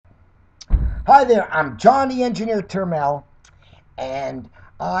Hi there, I'm John the Engineer Turmel, and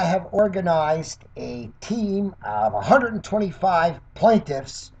I have organized a team of 125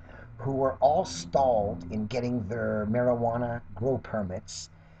 plaintiffs who were all stalled in getting their marijuana grow permits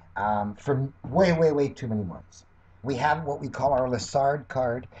for way too many months. We have what we call our Lessard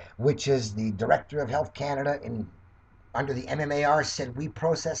card, which is the Director of Health Canada under the MMAR said we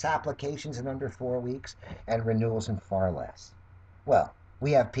process applications in under 4 weeks and renewals in far less. Well,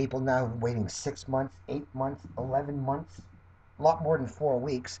 we have people now waiting 6 months, 8 months, 11 months, a lot more than 4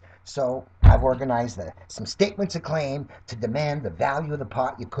 weeks. So I've organized some statements of claim to demand the value of the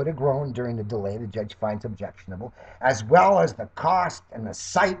pot you could have grown during the delay the judge finds objectionable, as well as the cost and the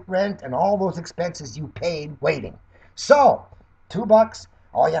site rent and all those expenses you paid waiting. So, $2.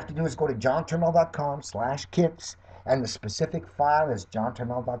 All you have to do is go to johnturmel.com/kits, and the specific file is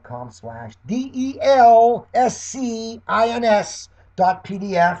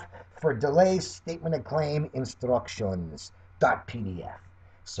johnturmel.com/DELSCINS.pdf for delay statement of claim instructions.pdf.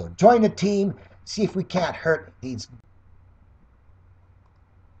 So join the team, see if we can't hurt these.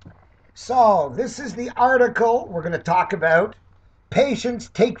 So this is the article we're going to talk about. Patients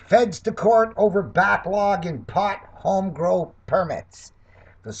take feds to court over backlog in pot home grow permits.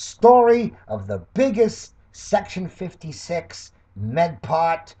 The story of the biggest Section 56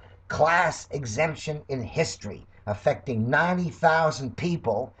 Medpot class exemption in history, affecting 90,000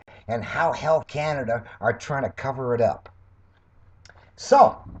 people, and how Health Canada are trying to cover it up.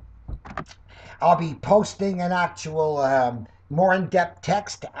 So, I'll be posting an actual more in-depth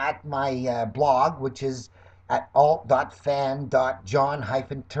text at my blog, which is at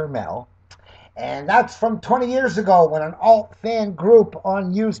alt.fan.john-turmel. And that's from 20 years ago when an alt fan group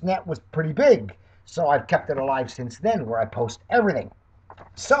on Usenet was pretty big. So I've kept it alive since then, where I post everything.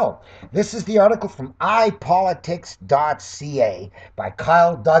 So, this is the article from ipolitics.ca by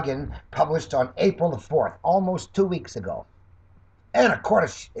Kyle Duggan, published on April the 4th, almost 2 weeks ago. And of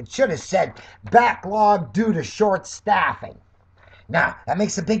course, it should have said backlog due to short staffing. Now, that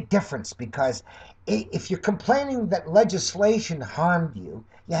makes a big difference because if you're complaining that legislation harmed you,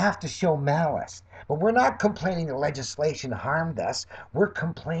 you have to show malice. But we're not complaining the legislation harmed us. We're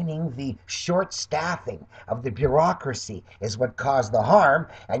complaining the short staffing of the bureaucracy is what caused the harm,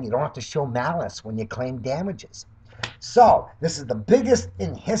 and you don't have to show malice when you claim damages. So, this is the biggest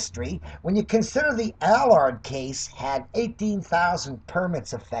in history. When you consider the Allard case had 18,000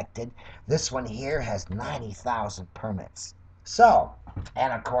 permits affected, this one here has 90,000 permits. So,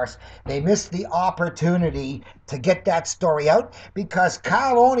 and of course, they missed the opportunity to get that story out because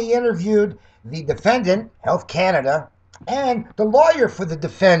Kyle only interviewed the defendant, Health Canada, and the lawyer for the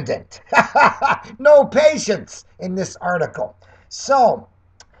defendant. No patience in this article. So,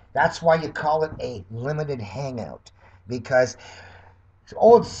 that's why you call it a limited hangout, because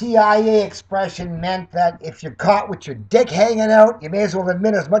old CIA expression meant that if you're caught with your dick hanging out, you may as well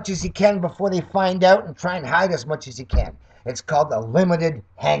admit as much as you can before they find out and try and hide as much as you can. It's called a limited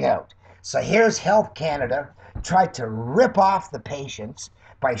hangout. So here's Health Canada tried to rip off the patients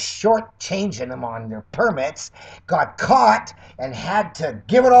by shortchanging them on their permits, got caught, and had to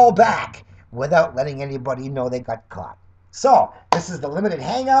give it all back without letting anybody know they got caught. So, this is the limited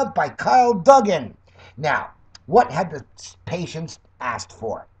hangout by Kyle Duggan. Now, what had the patients asked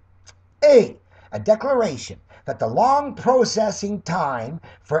for? A declaration that the long processing time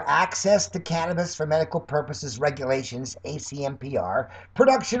for access to cannabis for medical purposes regulations, ACMPR,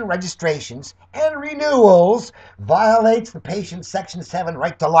 production registrations, and renewals violates the patient's Section 7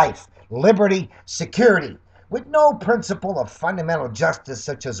 right to life, liberty, security, with no principle of fundamental justice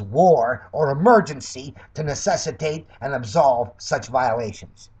such as war or emergency to necessitate and absolve such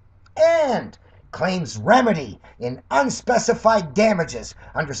violations. And claims remedy in unspecified damages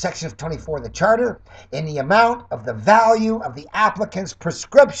under Section 24 of the Charter in the amount of the value of the applicant's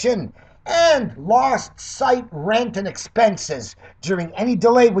prescription and lost site rent and expenses during any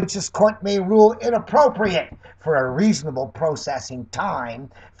delay which this court may rule inappropriate for a reasonable processing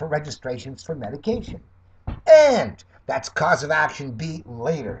time for registrations for medication. And that's cause of action B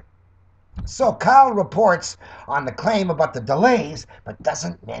later. So Kyle reports on the claim about the delays, but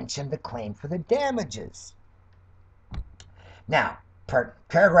doesn't mention the claim for the damages. Now,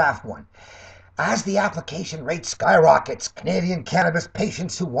 paragraph 1. As the application rate skyrockets, Canadian cannabis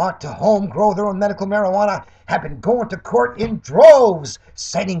patients who want to home grow their own medical marijuana have been going to court in droves,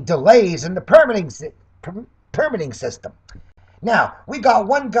 citing delays in the permitting system. Now, we got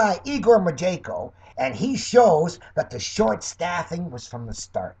one guy, Igor Majeko, and he shows that the short staffing was from the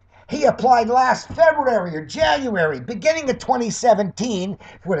start. He applied last February or January, beginning of 2017,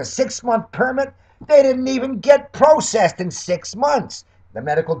 with a 6-month permit. They didn't even get processed in 6 months. The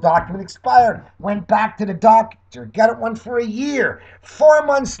medical document expired. Went back to the doctor, got it one for a year. 4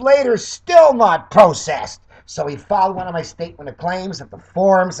 months later, still not processed. So he filed one of my statement of claims at the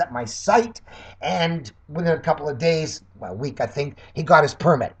forms at my site, and within a couple of days, well, a week I think, he got his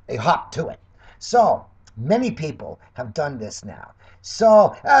permit. They hopped to it. So many people have done this now.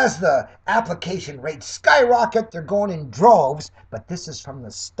 So as the application rates skyrocket, they're going in droves, but this is from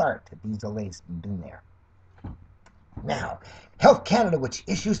the start that these delays have been there. Now, Health Canada, which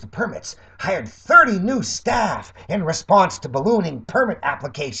issues the permits, hired 30 new staff in response to ballooning permit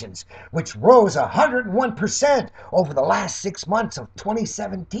applications, which rose 101% over the last 6 months of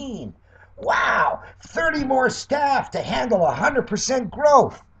 2017. Wow, 30 more staff to handle 100%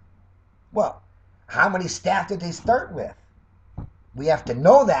 growth. Well, how many staff did they start with? We have to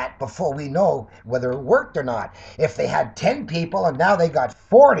know that before we know whether it worked or not. If they had 10 people and now they got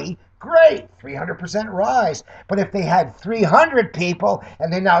 40, great, 300% rise. But if they had 300 people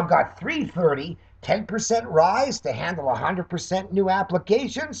and they now got 330, 10% rise to handle 100% new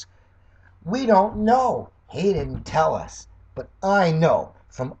applications? We don't know. He didn't tell us. But I know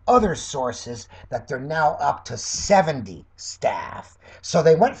from other sources that they're now up to 70 staff. So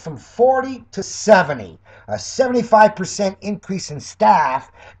they went from 40 to 70, a 75% increase in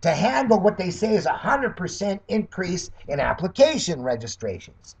staff to handle what they say is a 100% increase in application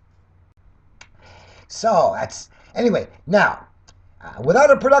registrations. So that's, anyway, now,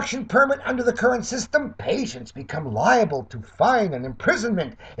 without a production permit under the current system, patients become liable to fine and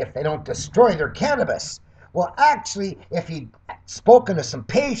imprisonment if they don't destroy their cannabis. Well, actually, if he'd spoken to some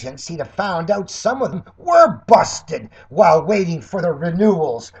patients, he'd have found out some of them were busted while waiting for their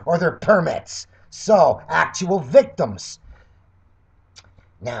renewals or their permits. So, actual victims.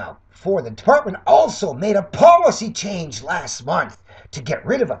 Now, the department also made a policy change last month to get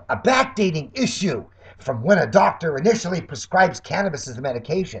rid of a backdating issue from when a doctor initially prescribes cannabis as a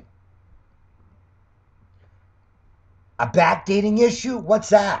medication. A backdating issue? What's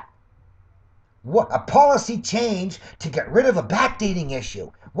that? What, a policy change to get rid of a backdating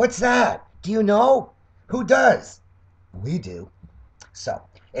issue. What's that? Do you know? Who does? We do. So,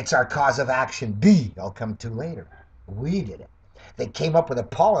 it's our cause of action B I'll come to later. We did it. They came up with a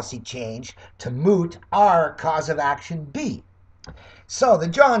policy change to moot our cause of action B. So, the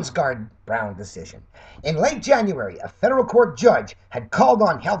Johns Guard Brown decision. In late January, a federal court judge had called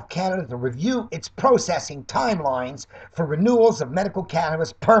on Health Canada to review its processing timelines for renewals of medical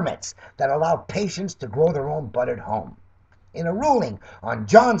cannabis permits that allow patients to grow their own bud at home. In a ruling on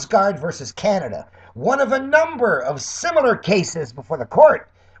Johns Guard versus Canada, one of a number of similar cases before the court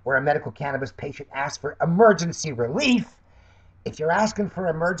where a medical cannabis patient asked for emergency relief. If you're asking for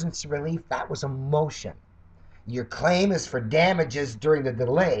emergency relief, that was a motion. Your claim is for damages during the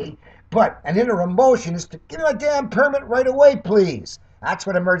delay, but an interim motion is to give a damn permit right away, please. That's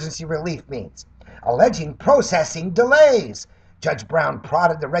what emergency relief means. Alleging processing delays. Judge Brown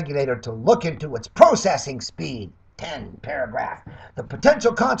prodded the regulator to look into its processing speed. 10 paragraph. The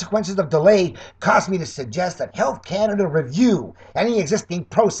potential consequences of delay caused me to suggest that Health Canada review any existing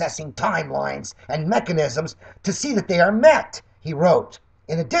processing timelines and mechanisms to see that they are met, he wrote.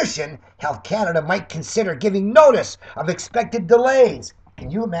 In addition, Health Canada might consider giving notice of expected delays. Can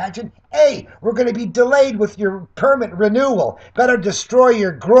you imagine? Hey, we're going to be delayed with your permit renewal. Better destroy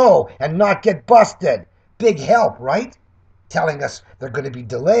your grow and not get busted. Big help, right? Telling us there are going to be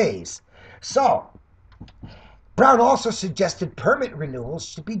delays. So, Brown also suggested permit renewals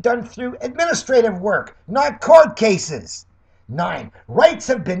should be done through administrative work, not court cases. 9. Rights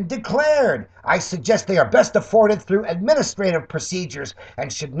have been declared. I suggest they are best afforded through administrative procedures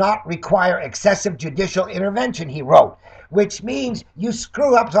and should not require excessive judicial intervention, he wrote, which means you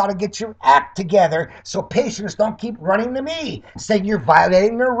screw-ups ought to get your act together so patients don't keep running to me, saying you're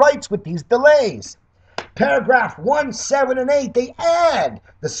violating their rights with these delays. Paragraph 1, 7, and 8, they add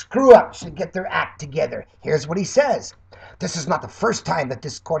the screw-ups should get their act together. Here's what he says. This is not the first time that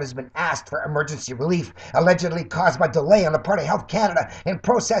this court has been asked for emergency relief allegedly caused by delay on the part of Health Canada in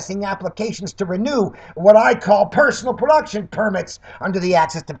processing applications to renew what I call personal production permits under the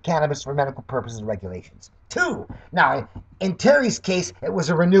Access to Cannabis for Medical Purposes regulations. 2. Now, in Terry's case, it was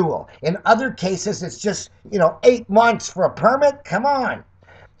a renewal. In other cases, it's just, 8 months for a permit. Come on.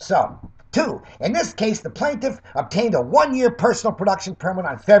 So, 2. In this case, the plaintiff obtained a 1-year personal production permit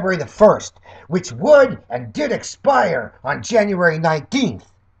on February the 1st, which would and did expire on January 19th.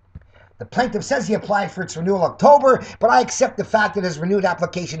 The plaintiff says he applied for its renewal October, but I accept the fact that his renewed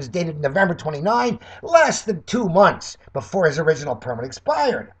application is dated November 29, less than 2 months before his original permit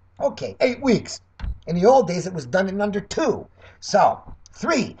expired. Okay, 8 weeks. In the old days, it was done in under 2. So,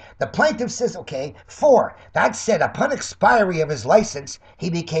 3, the plaintiff says, okay. 4, that said, upon expiry of his license, he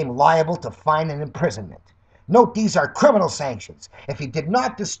became liable to fine and imprisonment. Note these are criminal sanctions if he did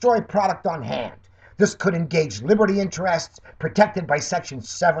not destroy product on hand. This could engage liberty interests protected by Section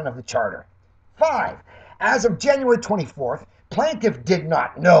 7 of the Charter. 5, as of January 24th, plaintiff did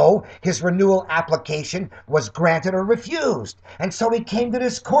not know his renewal application was granted or refused, and so he came to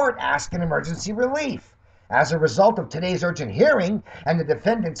this court asking emergency relief. As a result of today's urgent hearing and the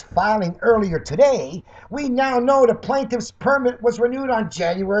defendant's filing earlier today, we now know the plaintiff's permit was renewed on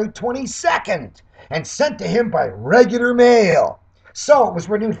January 22nd and sent to him by regular mail. So it was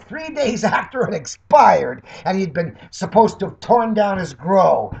renewed 3 days after it expired, and he'd been supposed to have torn down his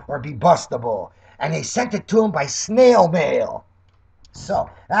grow or be bustable, and they sent it to him by snail mail. So,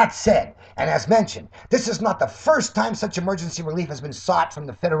 that said, and as mentioned, this is not the first time such emergency relief has been sought from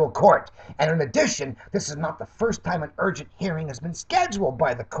the federal court. And in addition, this is not the first time an urgent hearing has been scheduled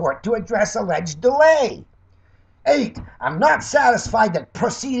by the court to address alleged delay. 8, I'm not satisfied that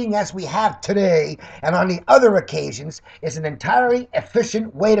proceeding as we have today and on the other occasions is an entirely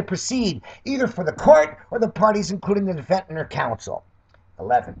efficient way to proceed, either for the court or the parties, including the defendant and their counsel.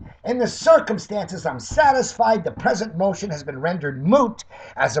 11, in the circumstances, I'm satisfied the present motion has been rendered moot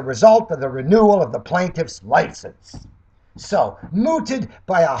as a result of the renewal of the plaintiff's license. So, mooted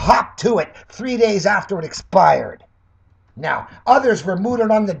by a hop to it 3 days after it expired. Now, others were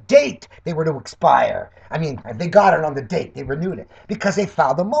mooted on the date they were to expire. I mean, they got it on the date, they renewed it, because they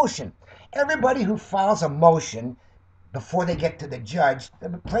filed a motion. Everybody who files a motion before they get to the judge, the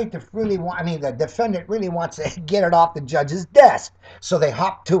plaintiff the defendant really wants to get it off the judge's desk. So they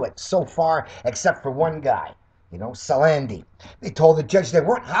hop to it so far, except for one guy, Salandi. They told the judge they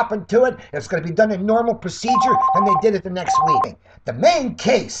weren't hopping to it. It's going to be done in normal procedure, and they did it the next week. The main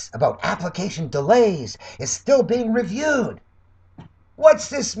case about application delays is still being reviewed. What's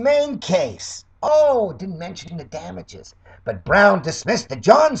this main case? Oh, didn't mention the damages. But Brown dismissed the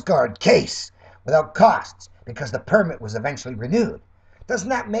Johnsgard case without costs, because the permit was eventually renewed. Doesn't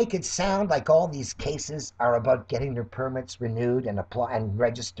that make it sound like all these cases are about getting their permits renewed and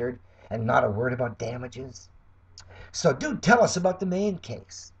registered, and not a word about damages? So do tell us about the main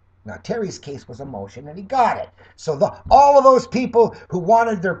case. Now, Terry's case was a motion, and he got it. So all of those people who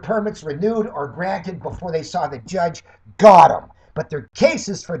wanted their permits renewed or granted before they saw the judge got them. But their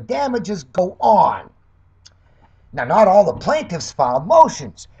cases for damages go on. Now, not all the plaintiffs filed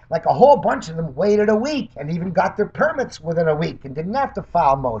motions. Like a whole bunch of them waited a week and even got their permits within a week and didn't have to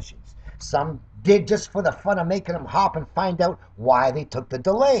file motions. Some did just for the fun of making them hop and find out why they took the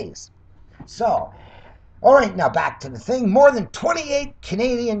delays. So, all right, now back to the thing. More than 28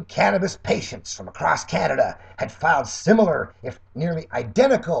 Canadian cannabis patients from across Canada had filed similar, if nearly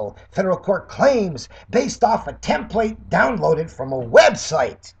identical, federal court claims based off a template downloaded from a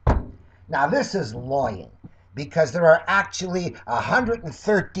website. Now, this is lying, because there are actually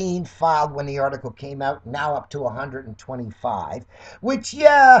 113 filed when the article came out, now up to 125, which,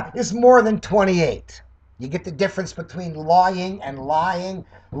 is more than 28. You get the difference between lying and lying.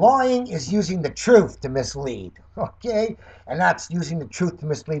 Lying is using the truth to mislead, okay? And that's using the truth to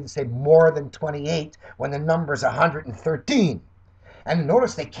mislead to say more than 28 when the number's 113. And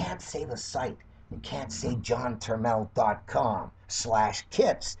notice they can't say the site. They can't say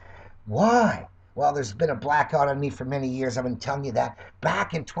johnturmel.com/kits. Why? Well, there's been a blackout on me for many years. I've been telling you that.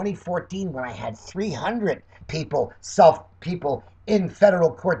 Back in 2014, when I had 300 people in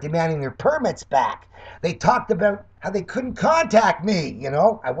federal court demanding their permits back, they talked about how they couldn't contact me.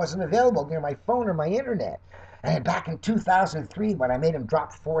 I wasn't available near my phone or my internet. And back in 2003, when I made them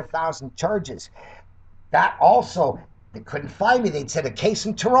drop 4,000 charges, that also, they couldn't find me. They'd said a case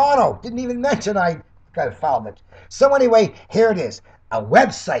in Toronto. Didn't even mention I got filed it. So anyway, here it is. A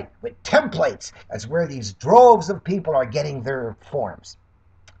website with templates. That's where these droves of people are getting their forms.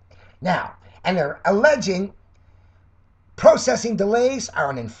 Now, and they're alleging processing delays are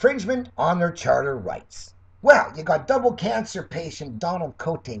an infringement on their charter rights. Well, you got double cancer patient Donald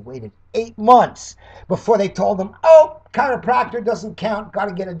Cote waited 8 months before they told him, chiropractor doesn't count, got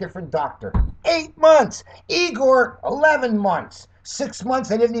to get a different doctor. 8 months. Igor, 11 months. 6 months,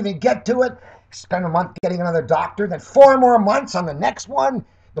 they didn't even get to it. Spent a month getting another doctor, then 4 more months on the next one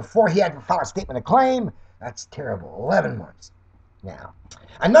before he had to file a statement of claim. That's terrible. 11 months. Now,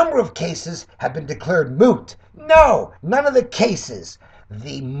 a number of cases have been declared moot. No, none of the cases.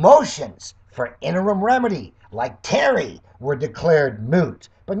 The motions for interim remedy, like Terry, were declared moot,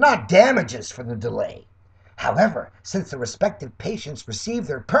 but not damages for the delay. However, since the respective patients received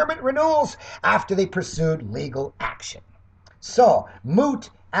their permit renewals after they pursued legal action. So, moot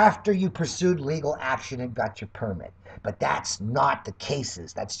after you pursued legal action and got your permit. But that's not the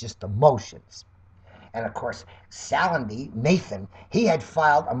cases. That's just the motions. And of course, Salandy, Nathan, he had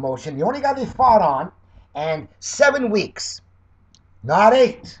filed a motion, the only guy they fought on, and 7 weeks, not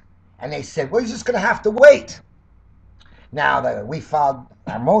 8. And they said, well, he's just going to have to wait. Now, we filed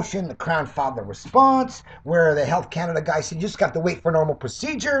our motion, the Crown filed the response, where the Health Canada guy said, you just have to wait for normal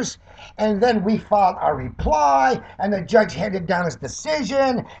procedures. And then we filed our reply, and the judge handed down his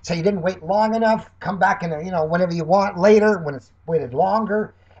decision. So you didn't wait long enough. Come back in, whenever you want later, when it's waited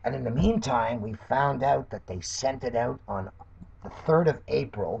longer. And in the meantime, we found out that they sent it out on the 3rd of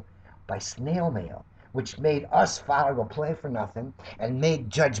April by snail mail, which made us file a reply for nothing and made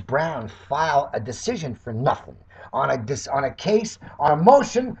Judge Brown file a decision for nothing on a case, on a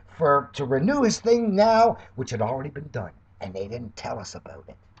motion to renew his thing now, which had already been done, and they didn't tell us about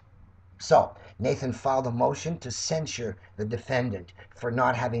it. So Nathan filed a motion to censure the defendant for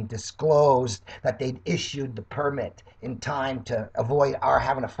not having disclosed that they'd issued the permit in time to avoid our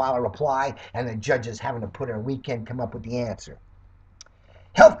having to file a reply and the judges having to put in a weekend come up with the answer.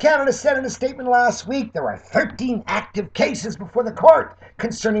 Health Canada said in a statement last week there are 13 active cases before the court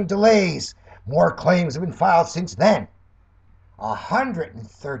concerning delays. More claims have been filed since then.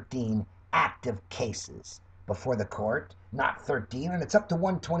 113 active cases before the court, not 13, and it's up to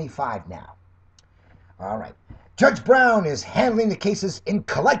 125 now. All right. Judge Brown is handling the cases in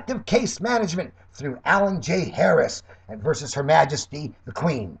collective case management through Alan J. Harris versus Her Majesty the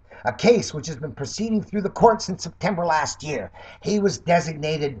Queen, a case which has been proceeding through the court since September last year. He was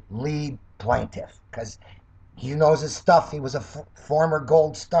designated lead plaintiff because he knows his stuff. He was a former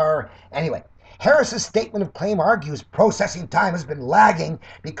Gold Star. Anyway, Harris's statement of claim argues processing time has been lagging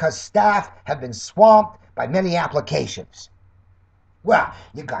because staff have been swamped by many applications. Well,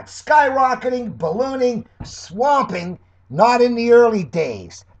 you got skyrocketing, ballooning, swamping, not in the early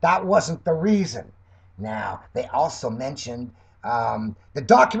days. That wasn't the reason. Now, they also mentioned the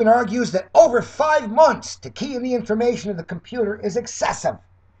document argues that over 5 months to key in the information of the computer is excessive,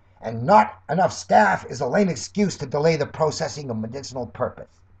 and not enough staff is a lame excuse to delay the processing of medicinal purpose.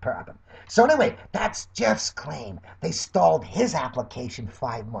 So anyway, that's Jeff's claim. They stalled his application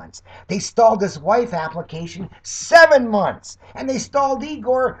 5 months. They stalled his wife's application 7 months. And they stalled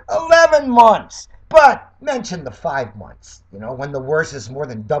Igor 11 months. But mention the 5 months, when the worst is more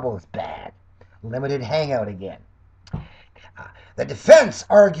than double as bad. Limited hangout again. The defense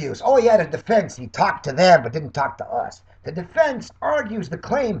argues, the defense, he talked to them but didn't talk to us. The defense argues the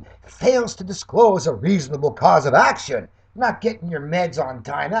claim fails to disclose a reasonable cause of action. Not getting your meds on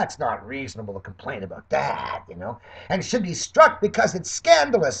time, that's not reasonable to complain about that, And should be struck because it's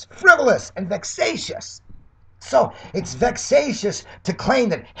scandalous, frivolous, and vexatious. So it's vexatious to claim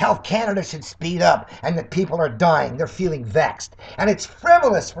that Health Canada should speed up and that people are dying. They're feeling vexed. And it's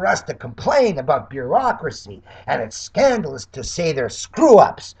frivolous for us to complain about bureaucracy. And it's scandalous to say they're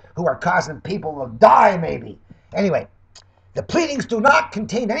screw-ups who are causing people to die, maybe. Anyway, the pleadings do not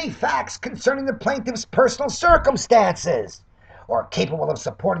contain any facts concerning the plaintiff's personal circumstances or capable of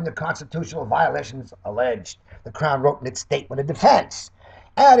supporting the constitutional violations alleged, the Crown wrote in its statement of defense,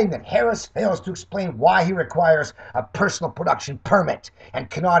 adding that Harris fails to explain why he requires a personal production permit and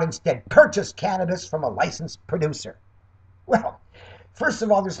cannot instead purchase cannabis from a licensed producer. Well, first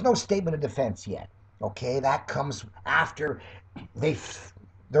of all, there's no statement of defense yet. Okay, that comes after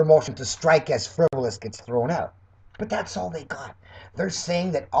their motion to strike as frivolous gets thrown out. But that's all they got. They're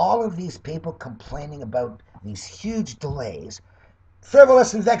saying that all of these people complaining about these huge delays,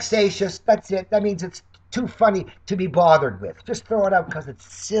 frivolous and vexatious, that's it. That means it's too funny to be bothered with. Just throw it out because it's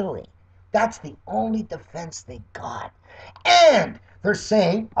silly. That's the only defense they got. And they're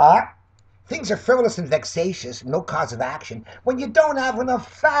saying, things are frivolous and vexatious, no cause of action, when you don't have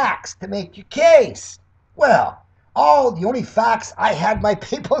enough facts to make your case. Well, the only facts I had my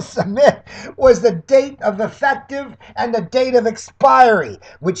people submit was the date of effective and the date of expiry,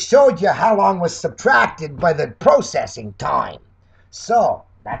 which showed you how long was subtracted by the processing time. So,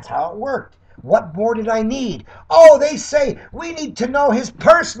 that's how it worked. What more did I need? They say we need to know his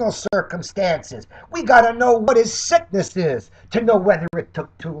personal circumstances. We got to know what his sickness is to know whether it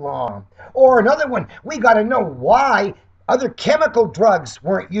took too long. Or another one, we got to know why other chemical drugs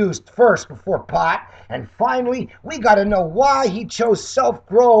weren't used first before pot. And finally, we got to know why he chose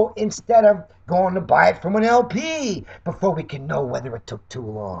self-grow instead of going to buy it from an LP before we can know whether it took too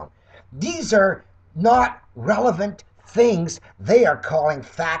long. These are not relevant things they are calling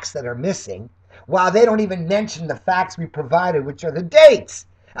facts that are missing, while they don't even mention the facts we provided, which are the dates.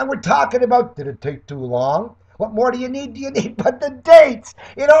 And we're talking about, did it take too long? What more do you need? Do you need but the dates?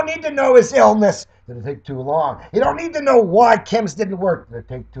 You don't need to know his illness. Did it take too long? You don't need to know why chems didn't work. Did it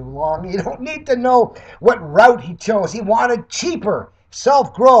take too long? You don't need to know what route he chose. He wanted cheaper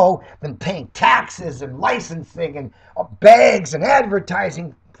self-grow than paying taxes and licensing and bags and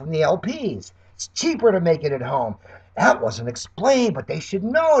advertising from the LPs. It's cheaper to make it at home. That wasn't explained, but they should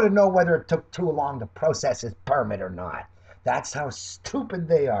know to know whether it took too long to process his permit or not. That's how stupid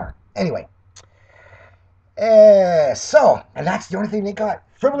they are. Anyway, and that's the only thing they got.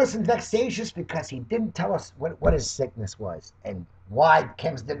 Frivolous and vexatious because he didn't tell us what his sickness was and why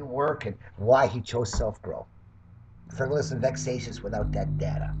chems didn't work and why he chose self-grow. Frivolous and vexatious without that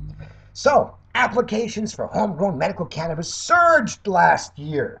data. So, applications for homegrown medical cannabis surged last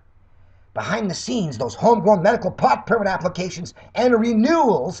year. Behind the scenes, those homegrown medical pot permit applications and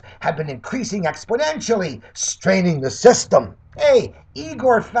renewals have been increasing exponentially, straining the system. Hey,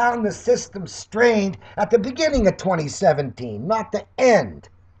 Igor found the system strained at the beginning of 2017, not the end.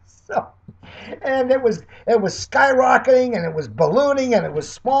 So, and it was skyrocketing, and it was ballooning, and it was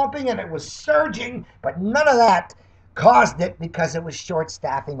swamping, and it was surging, but none of that caused it because it was short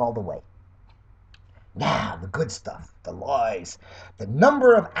staffing all the way. Now, the good stuff, the lies. The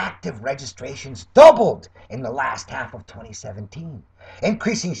number of active registrations doubled in the last half of 2017,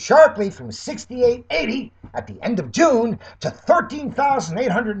 increasing sharply from 6,880 at the end of June to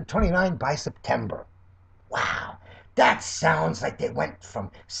 13,829 by September. Wow, that sounds like they went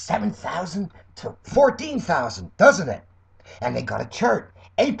from 7,000 to 14,000, doesn't it? And they got a chart.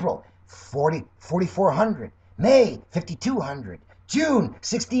 April, 4,400. May, 5,200. June,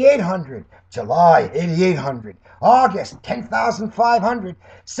 6,800. July, 8,800. August, 10,500.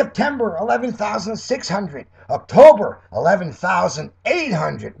 September, 11,600. October,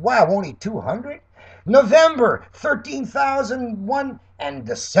 11,800. Wow, only 200? November, 13,001. And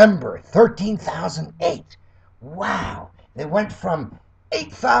December, 13,008. Wow, they went from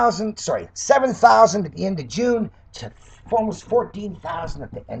 7,000 at the end of June to almost 14,000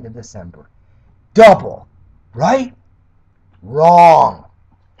 at the end of December. Double, right? Wrong.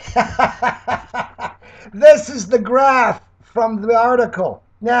 This is the graph from the article.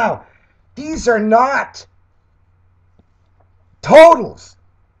 Now, these are not totals.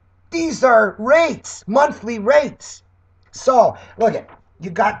 These are rates, monthly rates. So, look at, you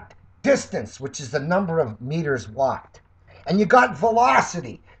got distance, which is the number of meters walked. And you got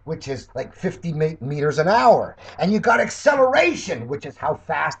velocity, which is like 50 meters an hour. And you got acceleration, which is how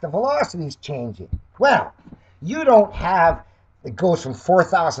fast the velocity is changing. Well, you don't have, it goes from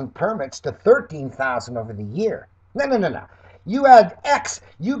 4,000 permits to 13,000 over the year. No. You add X,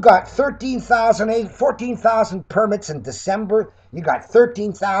 you got 14,000 permits in December. You got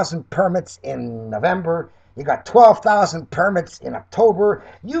 13,000 permits in November. You got 12,000 permits in October.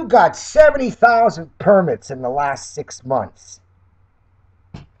 You got 70,000 permits in the last 6 months.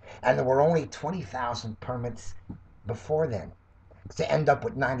 And there were only 20,000 permits before then to end up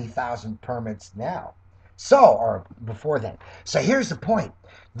with 90,000 permits now. So, or before then. So here's the point.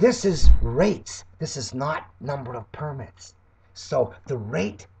 This is rates. This is not number of permits. So the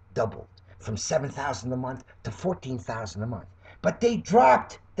rate doubled from 7,000 a month to 14,000 a month. But they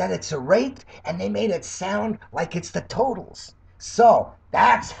dropped that it's a rate, and they made it sound like it's the totals. So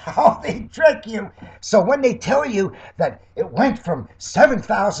that's how they trick you. So when they tell you that it went from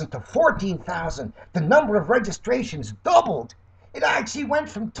 7,000 to 14,000, the number of registrations doubled. It actually went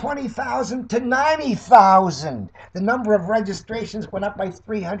from 20,000 to 90,000. The number of registrations went up by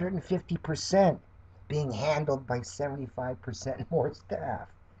 350%, being handled by 75% more staff.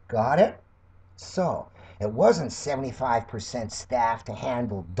 Got it? So it wasn't 75% staff to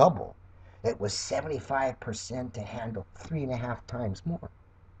handle double. It was 75% to handle 3.5 times more.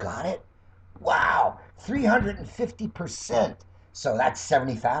 Got it? Wow, 350%. So that's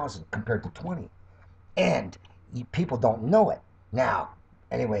 70,000 compared to 20. And people don't know it. Now,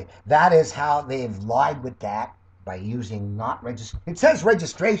 anyway, that is how they've lied with that by using not registrations. It says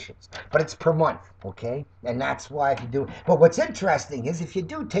registrations, but it's per month, okay? And that's why if you do, but what's interesting is if you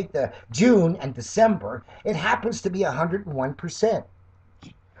do take the June and December, it happens to be 101%.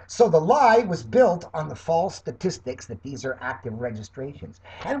 So the lie was built on the false statistics that these are active registrations.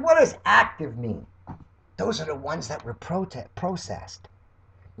 And what does active mean? Those are the ones that were processed.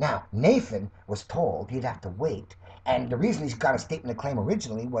 Now, Nathan was told he'd have to wait. And the reason he's got a statement of claim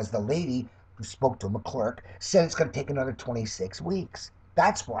originally was the lady who spoke to him, a clerk, said it's going to take another 26 weeks.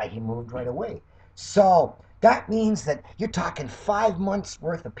 That's why he moved right away. So That means that you're talking 5 months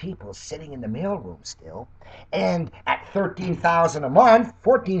worth of people sitting in the mailroom still, and at 13,000 a month,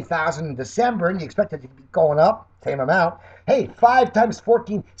 14,000 in December, and you expect it to be going up, same amount. Hey, 5 times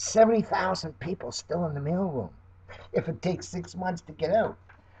 14, 70,000 people still in the mailroom if it takes 6 months to get out.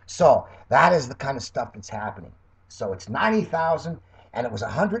 So that is the kind of stuff that's happening. So it's 90,000, and it was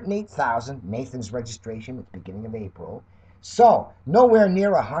 108,000, Nathan's registration at the beginning of April. So nowhere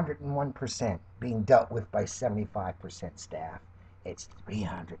near 101% being dealt with by 75% staff. It's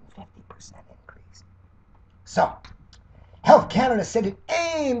 350% increase. So Health Canada said it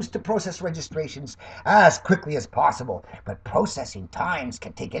aims to process registrations as quickly as possible, but processing times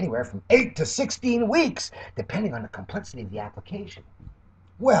can take anywhere from 8 to 16 weeks, depending on the complexity of the application.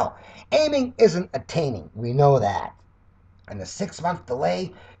 Well, aiming isn't attaining. We know that. And the 6-month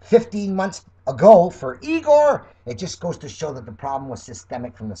delay 15 months ago for Igor, it just goes to show that the problem was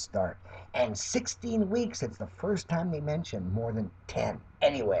systemic from the start. And 16 weeks, it's the first time they mentioned more than 10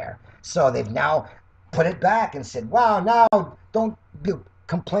 anywhere. So they've now put it back and said, wow, now don't be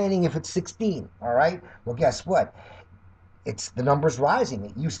complaining if it's 16, all right? Well, guess what? It's the number's rising.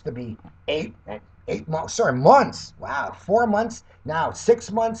 It used to be months. Wow, 4 months. Now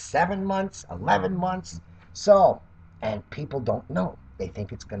 6 months, 7 months, 11 months. So, and people don't know. They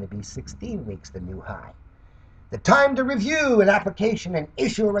think it's going to be 16 weeks, the new high. The time to review an application and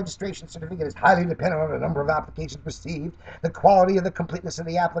issue a registration certificate is highly dependent on the number of applications received, the quality of the completeness of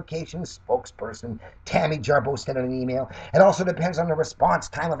the application, spokesperson Tammy Jarbo said in an email. It also depends on the response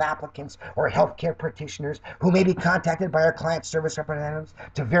time of applicants or healthcare practitioners who may be contacted by our client service representatives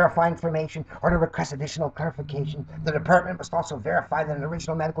to verify information or to request additional clarification. The department must also verify that an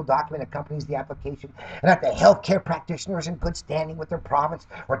original medical document accompanies the application and that the healthcare practitioner is in good standing with their province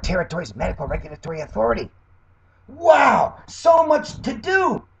or territory's medical regulatory authority. Wow, so much to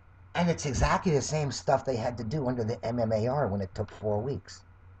do. And it's exactly the same stuff they had to do under the MMAR when it took 4 weeks.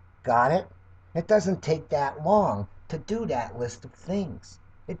 Got it? It doesn't take that long to do that list of things.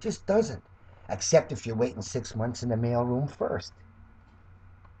 It just doesn't. Except if you're waiting 6 months in the mailroom first.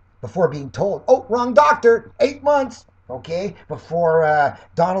 Before being told, oh, wrong doctor, 8 months. Okay, before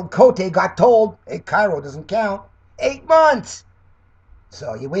Donald Cote got told, hey, Cairo doesn't count, 8 months.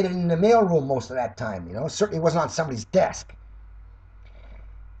 So you waited in the mailroom most of that time, you know. Certainly wasn't on somebody's desk.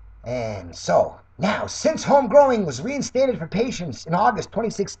 And so, now, since home growing was reinstated for patients in August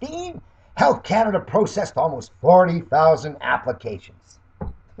 2016, Health Canada processed almost 40,000 applications.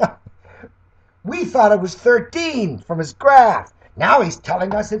 We thought it was 13 from his graph. Now he's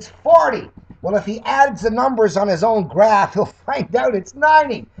telling us it's 40. Well, if he adds the numbers on his own graph, he'll find out it's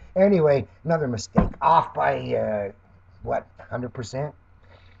 90. Anyway, another mistake. Off by, 100%?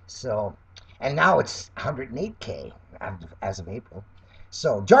 So, and now it's 108K as of April.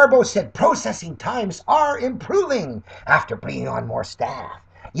 So Jarbo said processing times are improving after bringing on more staff.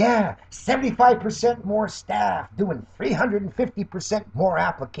 Yeah, 75% more staff doing 350% more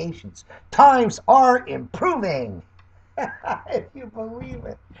applications. Times are improving. If you believe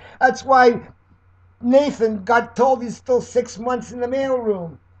it. That's why Nathan got told he's still 6 months in the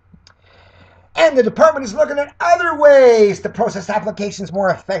mailroom. And the department is looking at other ways to process applications more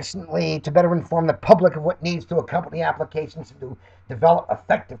efficiently to better inform the public of what needs to accompany applications and to develop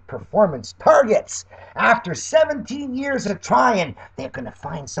effective performance targets. After 17 years of trying, they're going to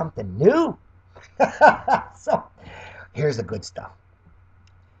find something new. So, here's the good stuff.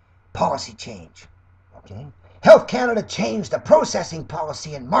 Policy change. Okay. Health Canada changed the processing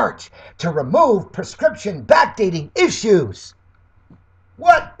policy in March to remove prescription backdating issues.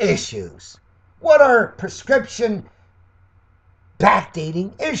 What issues? What are prescription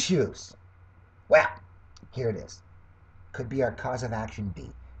backdating issues? Well, here it is. Could be our cause of action B.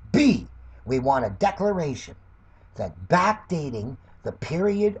 B, we want a declaration that backdating the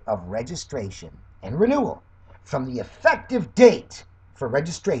period of registration and renewal from the effective date for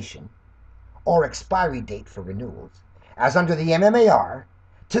registration or expiry date for renewals, as under the MMAR,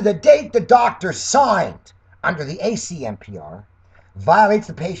 to the date the doctor signed under the ACMPR, violates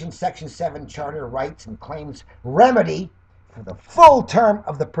the patient's Section 7 Charter rights and claims remedy for the full term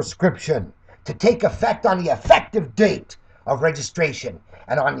of the prescription to take effect on the effective date of registration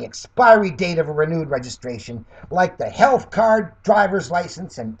and on the expiry date of a renewed registration, like the health card, driver's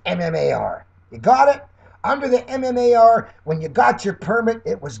license, and MMAR. You got it? Under the MMAR, when you got your permit,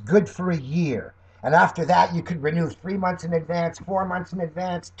 it was good for a year. And after that, you could renew 3 months in advance, 4 months in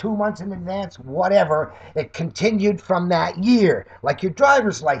advance, 2 months in advance, whatever. It continued from that year, like your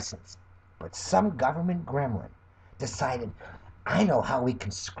driver's license. But some government gremlin decided, I know how we can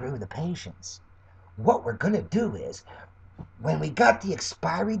screw the patients. What we're going to do is, when we got the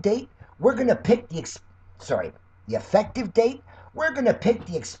expiry date, we're going to pick the sorry, the effective date, we're going to pick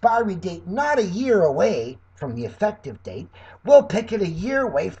the expiry date not a year away from the effective date. We'll pick it a year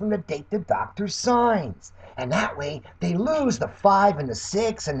away from the date the doctor signs. And that way, they lose the 5 and the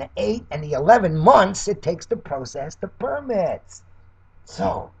 6 and the 8 and the 11 months it takes to process the permits.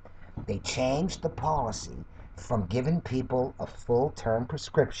 So, they changed the policy from giving people a full-term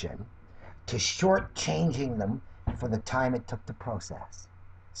prescription to short-changing them for the time it took to process.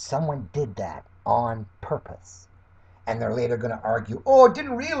 Someone did that on purpose. And they're later going to argue, oh,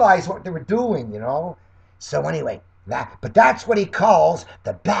 didn't realize what they were doing, you know. So anyway, but that's what he calls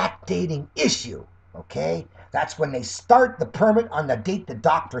the backdating issue, okay? That's when they start the permit on the date the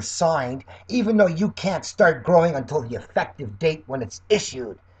doctor signed, even though you can't start growing until the effective date when it's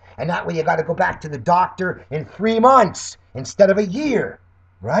issued. And that way you got to go back to the doctor in 3 months instead of a year,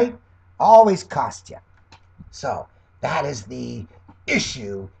 right? Always cost you. So that is the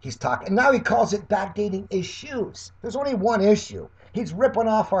issue he's talking. And now he calls it backdating issues. There's only one issue. He's ripping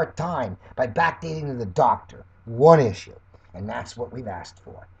off our time by backdating to the doctor. One issue. And that's what we've asked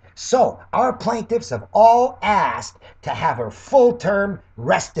for. So our plaintiffs have all asked to have her full term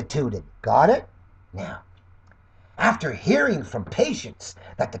restituted. Got it? Now, after hearing from patients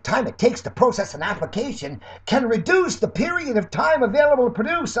that the time it takes to process an application can reduce the period of time available to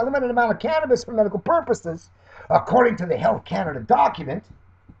produce a limited amount of cannabis for medical purposes, according to the Health Canada document,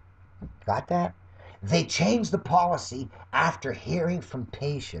 got that? They changed the policy after hearing from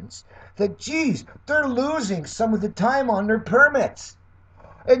patients that, geez, they're losing some of the time on their permits.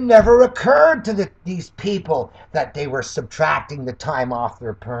 It never occurred to these people that they were subtracting the time off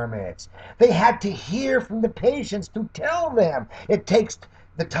their permits. They had to hear from the patients to tell them it takes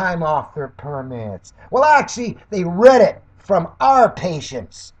the time off their permits. Well, actually, they read it from our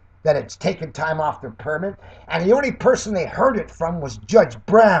patients that it's taken time off their permit, and the only person they heard it from was Judge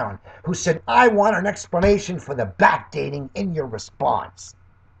Brown, who said, I want an explanation for the backdating in your response.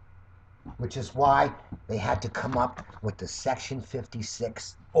 Which is why they had to come up with the Section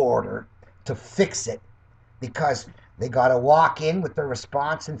 56 order to fix it, because they got to walk in with their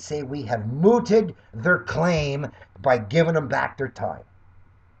response and say we have mooted their claim by giving them back their time.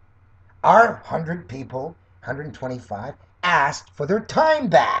 Our 100 people, 125, asked for their time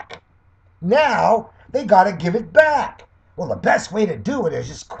back. Now they got to give it back. Well, the best way to do it is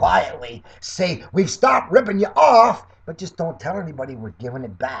just quietly say, we've stopped ripping you off, but just don't tell anybody we're giving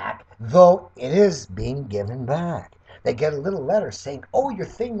it back, though it is being given back. They get a little letter saying, oh, your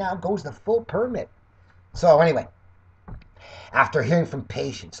thing now goes to full permit. So anyway, after hearing from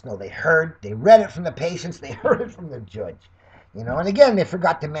patients, no, they read it from the patients, they heard it from the judge. You know, and again, they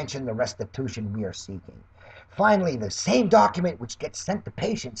forgot to mention the restitution we are seeking. Finally, the same document which gets sent to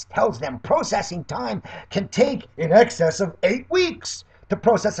patients tells them processing time can take in excess of 8 weeks to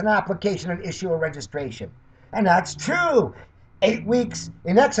process an application and issue a registration. And that's true. 8 weeks,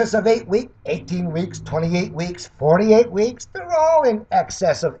 in excess of 8 weeks, 18 weeks, 28 weeks, 48 weeks, they're all in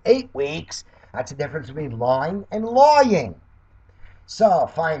excess of 8 weeks. That's the difference between lying and lying. So,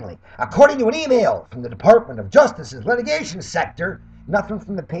 finally, according to an email from the Department of Justice's litigation sector, nothing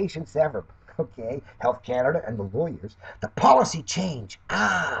from the patients ever, okay, Health Canada and the lawyers, the policy change,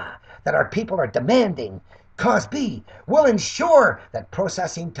 that our people are demanding, Cause B, will ensure that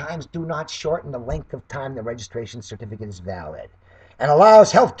processing times do not shorten the length of time the registration certificate is valid, and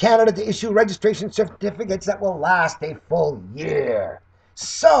allows Health Canada to issue registration certificates that will last a full year.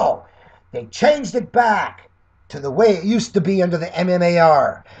 So, they changed it back to the way it used to be under the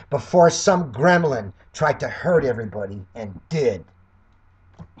MMAR before some gremlin tried to hurt everybody and did.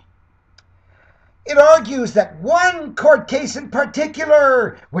 It argues that one court case in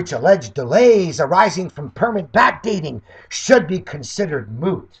particular, which alleged delays arising from permit backdating, should be considered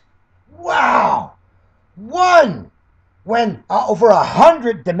moot. Wow! One! When over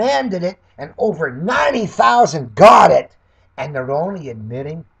 100 demanded it and over 90,000 got it, and they're only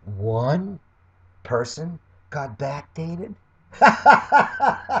admitting one person got backdated?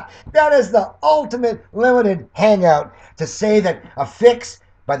 That is the ultimate limited hangout to say that a fix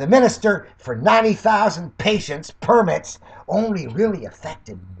by the minister for 90,000 patients' permits only really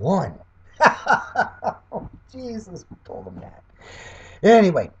affected one. Oh, Jesus, who told them that?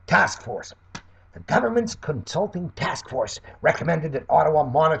 Anyway, task force. The government's consulting task force recommended that Ottawa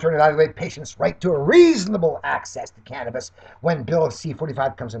monitor and evaluate patients' right to a reasonable access to cannabis when Bill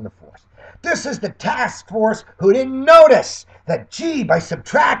C-45 comes into force. This is the task force who didn't notice that, gee, by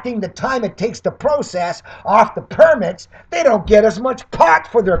subtracting the time it takes to process off the permits, they don't get as much pot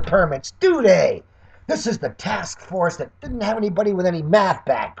for their permits, do they? This is the task force that didn't have anybody with any math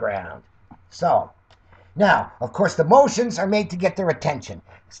background. So, now, of course, the motions are made to get their attention.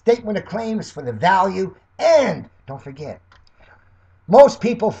 Statement of claims for the value And don't forget, most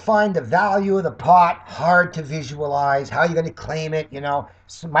people find the value of the pot hard to visualize. How are you going to claim it?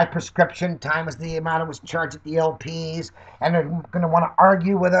 So my prescription time is the amount I was charged at the LPs, and they're going to want to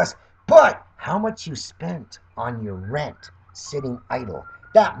argue with us. But how much you spent on your rent sitting idle,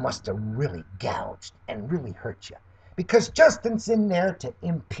 that must have really gouged and really hurt you. Because Justin's in there to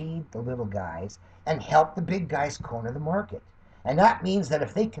impede the little guys and help the big guys corner the market. And that means that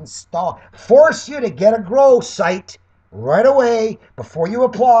if they can force you to get a grow site right away before you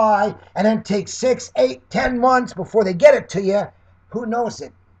apply, and then take 6, 8, 10 months before they get it to you, who knows,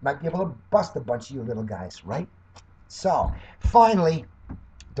 it might be able to bust a bunch of you little guys, right? So, finally,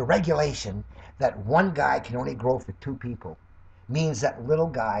 the regulation that one guy can only grow for 2 people means that little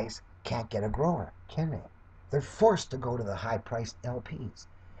guys can't get a grower, can they? They're forced to go to the high-priced LPs.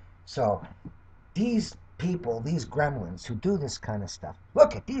 So, these people, these gremlins who do this kind of stuff,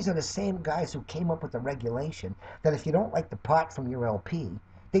 look, these are the same guys who came up with the regulation that if you don't like the pot from your LP,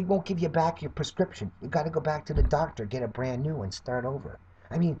 they won't give you back your prescription. You got to go back to the doctor, get a brand new and start over.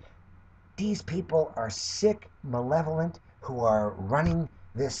 I mean, these people are sick, malevolent, who are running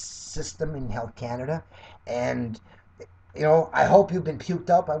this system in Health Canada. And, I hope you've been puked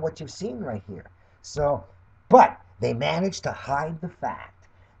out by what you've seen right here. So, but they managed to hide the fact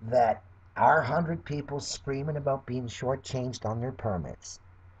that our 100 people screaming about being shortchanged on their permits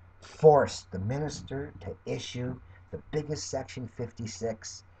forced the minister to issue the biggest Section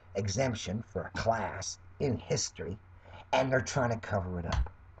 56 exemption for a class in history, and they're trying to cover it up.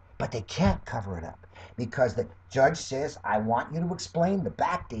 But they can't cover it up because the judge says, I want you to explain the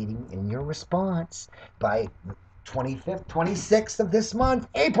backdating in your response by 25th, 26th of this month,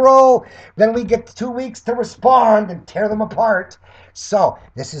 April. Then we get 2 weeks to respond and tear them apart. So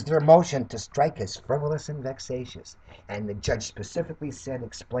this is their motion to strike as frivolous and vexatious. And the judge specifically said,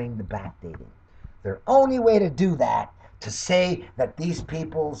 explain the backdating. Their only way to do that, to say that these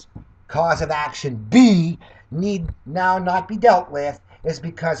people's cause of action B need now not be dealt with, is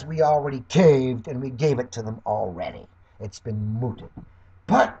because we already caved and we gave it to them already. It's been mooted.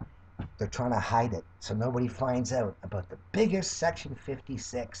 But they're trying to hide it so nobody finds out about the biggest Section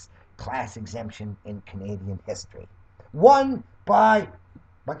 56 class exemption in Canadian history. Won by a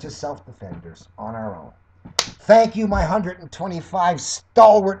bunch of self-defenders on our own. Thank you, my 125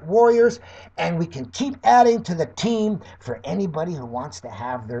 stalwart warriors, and we can keep adding to the team for anybody who wants to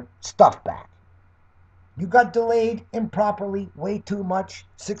have their stuff back. You got delayed improperly, way too much,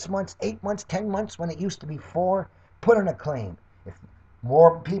 6 months, 8 months, 10 months when it used to be 4, put in a claim. If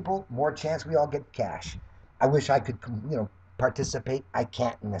more people, more chance we all get cash. I wish I could, participate. I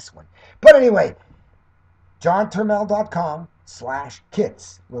can't in this one. But anyway,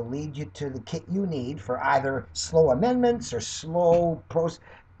 johnturmel.com/kits will lead you to the kit you need for either slow amendments or slow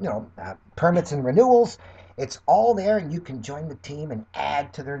permits and renewals. It's all there, and you can join the team and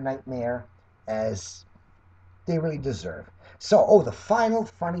add to their nightmare as they really deserve. So, the final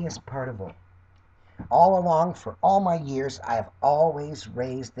funniest part of all along, for all my years, I have always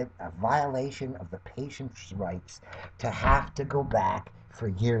raised it a violation of the patient's rights to have to go back for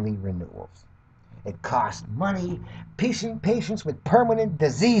yearly renewals. It costs money. Patients with permanent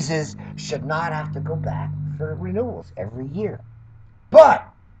diseases should not have to go back for renewals every year. But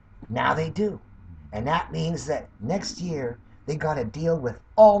now they do. And that means that next year they got to deal with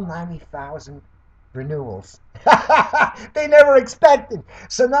all 90,000 renewals. They never expected.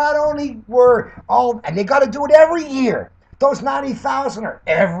 So not only and they got to do it every year. Those 90,000 are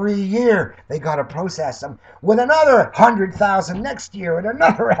every year. They got to process them with another 100,000 next year and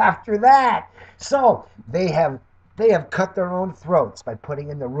another after that. So they have cut their own throats by putting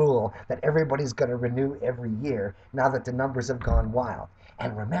in the rule that everybody's going to renew every year now that the numbers have gone wild.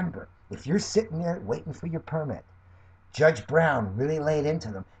 And remember, if you're sitting there waiting for your permit, Judge Brown really laid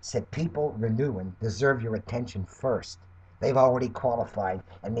into them, said people renewing deserve your attention first. They've already qualified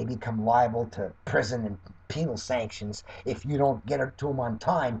and may become liable to prison and penal sanctions if you don't get it to them on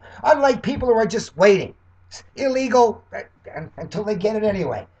time, unlike people who are just waiting. It's illegal until they get it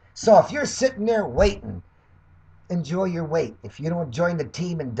anyway. So if you're sitting there waiting, enjoy your wait. If you don't join the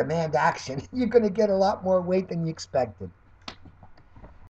team and demand action, you're going to get a lot more wait than you expected.